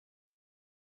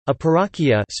A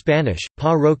parroquia Spanish,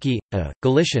 Parroquia,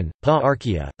 Galician,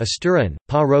 Parroquia, Asturian,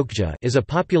 Parroquia is a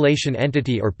population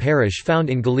entity or parish found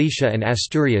in Galicia and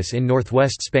Asturias in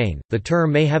northwest Spain. The term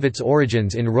may have its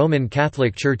origins in Roman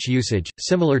Catholic Church usage,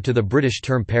 similar to the British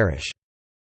term parish.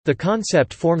 The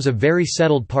concept forms a very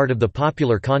settled part of the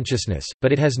popular consciousness,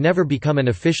 but it has never become an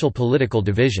official political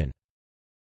division.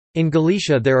 In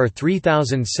Galicia there are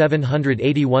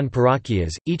 3,781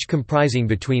 parroquias, each comprising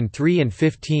between 3 and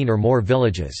 15 or more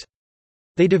villages.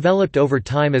 They developed over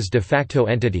time as de facto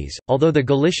entities, although the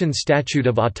Galician Statute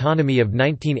of Autonomy of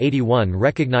 1981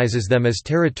 recognizes them as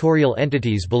territorial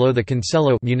entities below the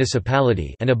concelho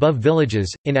municipality and above villages.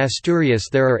 In Asturias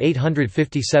there are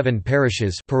 857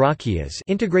 parishes parroquias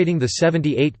integrating the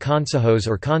 78 concejos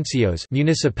or concejos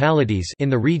municipalities in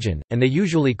the region, and they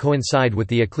usually coincide with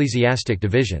the ecclesiastic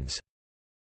divisions.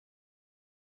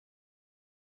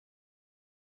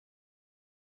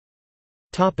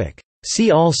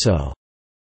 See also: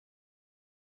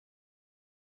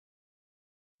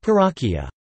 Parroquia.